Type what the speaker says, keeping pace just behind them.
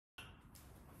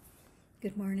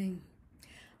Good morning.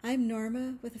 I'm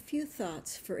Norma with a few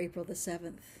thoughts for April the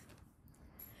 7th.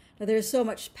 Now, there is so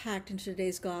much packed into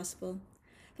today's gospel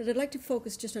that I'd like to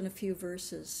focus just on a few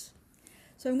verses.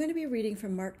 So I'm going to be reading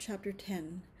from Mark chapter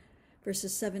 10,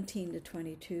 verses 17 to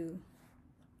 22.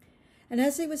 And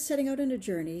as he was setting out on a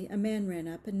journey, a man ran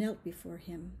up and knelt before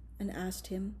him and asked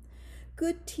him,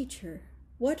 "Good teacher,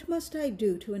 what must I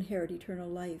do to inherit eternal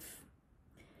life?"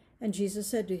 And Jesus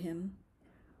said to him,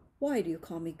 "Why do you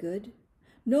call me good?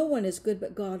 No one is good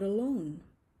but God alone.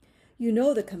 You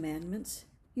know the commandments.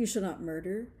 You shall not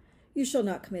murder. You shall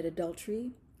not commit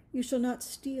adultery. You shall not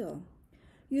steal.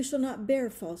 You shall not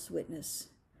bear false witness.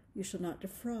 You shall not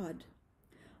defraud.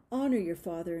 Honor your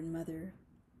father and mother."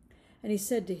 And he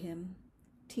said to him,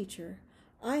 "Teacher,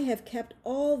 I have kept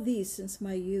all these since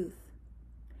my youth."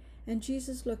 And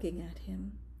Jesus, looking at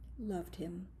him, loved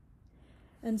him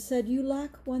and said, "You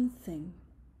lack one thing.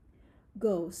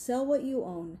 Go, sell what you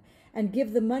own and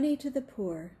give the money to the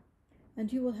poor,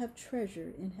 and you will have treasure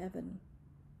in heaven.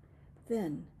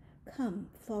 Then come,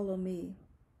 follow me."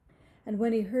 And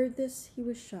when he heard this, he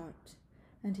was shocked,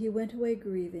 and he went away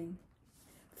grieving,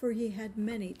 for he had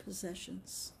many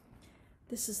possessions.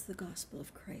 This is the gospel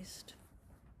of Christ.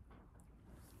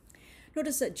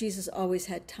 Notice that Jesus always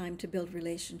had time to build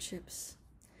relationships,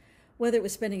 whether it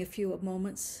was spending a few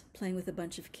moments playing with a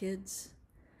bunch of kids,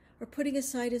 or putting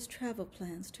aside his travel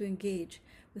plans to engage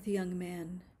with a young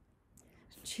man.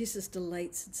 Jesus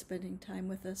delights in spending time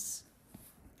with us.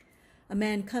 A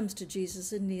man comes to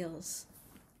Jesus and kneels.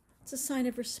 It's a sign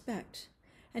of respect,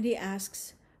 and he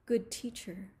asks, "Good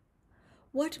teacher,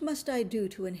 what must I do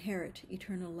to inherit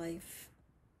eternal life?"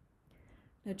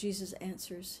 Now Jesus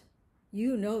answers,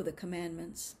 "You know the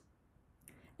commandments."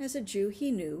 As a Jew, he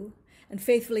knew and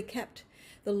faithfully kept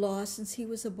the law since he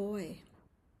was a boy.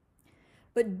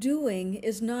 But doing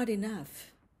is not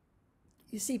enough.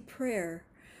 You see, prayer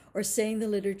or saying the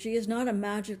liturgy is not a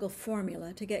magical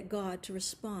formula to get God to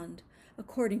respond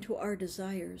according to our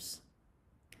desires.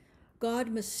 God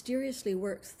mysteriously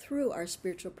works through our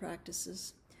spiritual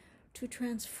practices to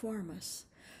transform us,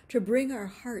 to bring our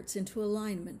hearts into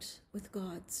alignment with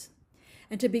God's,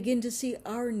 and to begin to see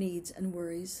our needs and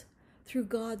worries through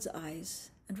God's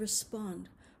eyes and respond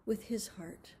with his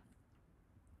heart.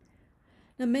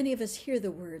 Now, many of us hear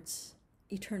the words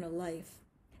eternal life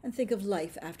and think of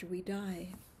life after we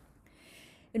die.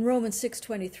 In Romans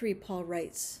 6:23, Paul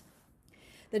writes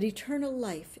that eternal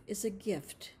life is a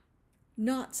gift,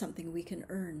 not something we can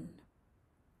earn.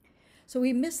 So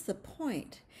we miss the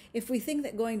point if we think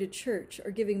that going to church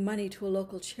or giving money to a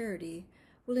local charity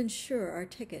will ensure our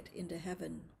ticket into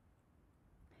heaven.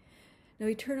 Now,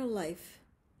 eternal life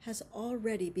has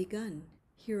already begun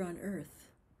here on earth.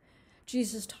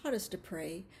 Jesus taught us to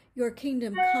pray, "Your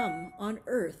kingdom come on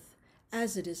earth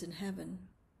as it is in heaven."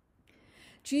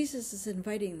 Jesus is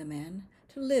inviting the man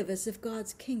to live as if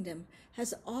God's kingdom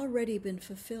has already been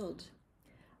fulfilled,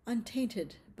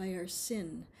 untainted by our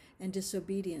sin and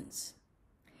disobedience,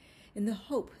 in the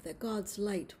hope that God's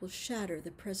light will shatter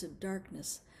the present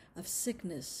darkness of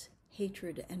sickness,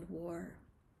 hatred, and war.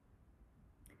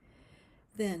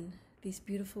 Then these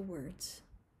beautiful words,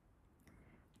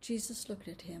 Jesus looked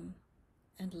at him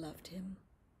and loved him.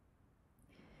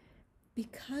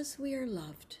 Because we are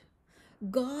loved,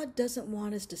 God doesn't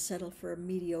want us to settle for a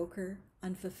mediocre,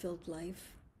 unfulfilled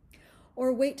life,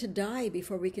 or wait to die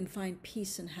before we can find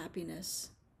peace and happiness.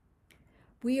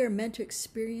 We are meant to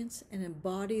experience and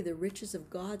embody the riches of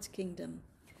God's kingdom,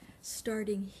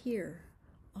 starting here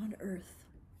on earth.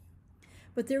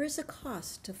 But there is a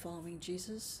cost to following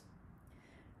Jesus.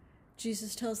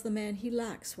 Jesus tells the man he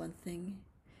lacks one thing.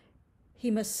 He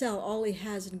must sell all he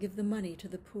has and give the money to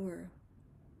the poor.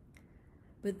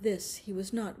 But this he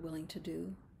was not willing to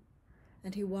do,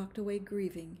 and he walked away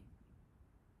grieving.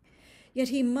 Yet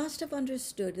he must have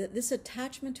understood that this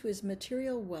attachment to his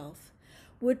material wealth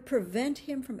would prevent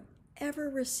him from ever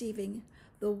receiving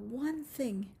the one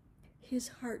thing his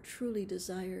heart truly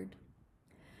desired,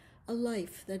 a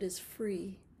life that is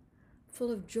free,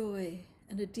 full of joy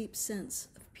and a deep sense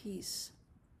of peace.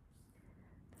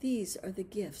 These are the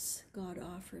gifts God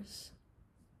offers.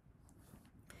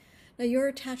 Now, your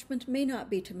attachment may not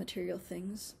be to material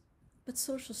things, but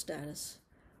social status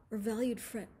or valued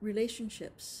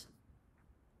relationships.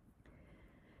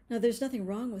 Now, there's nothing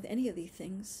wrong with any of these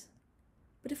things,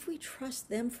 but if we trust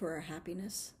them for our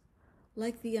happiness,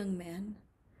 like the young man,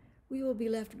 we will be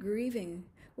left grieving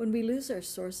when we lose our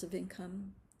source of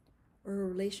income or a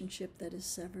relationship that is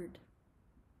severed.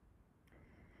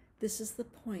 This is the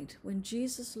point when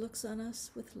Jesus looks on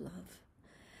us with love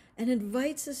and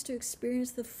invites us to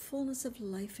experience the fullness of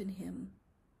life in him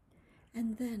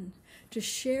and then to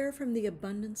share from the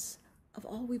abundance of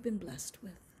all we've been blessed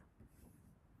with.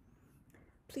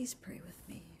 Please pray with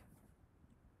me.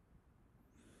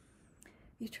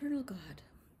 Eternal God,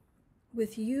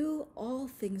 with you all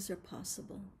things are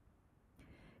possible.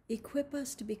 Equip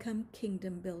us to become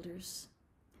kingdom builders.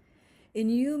 In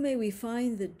you may we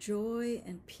find the joy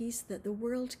and peace that the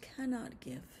world cannot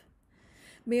give.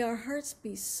 May our hearts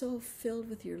be so filled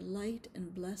with your light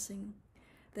and blessing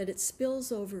that it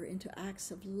spills over into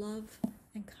acts of love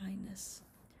and kindness.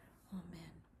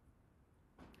 Amen.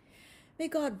 May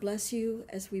God bless you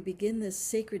as we begin this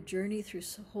sacred journey through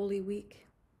Holy Week,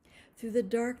 through the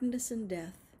darkness and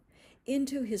death,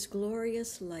 into his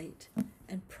glorious light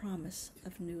and promise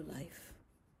of new life.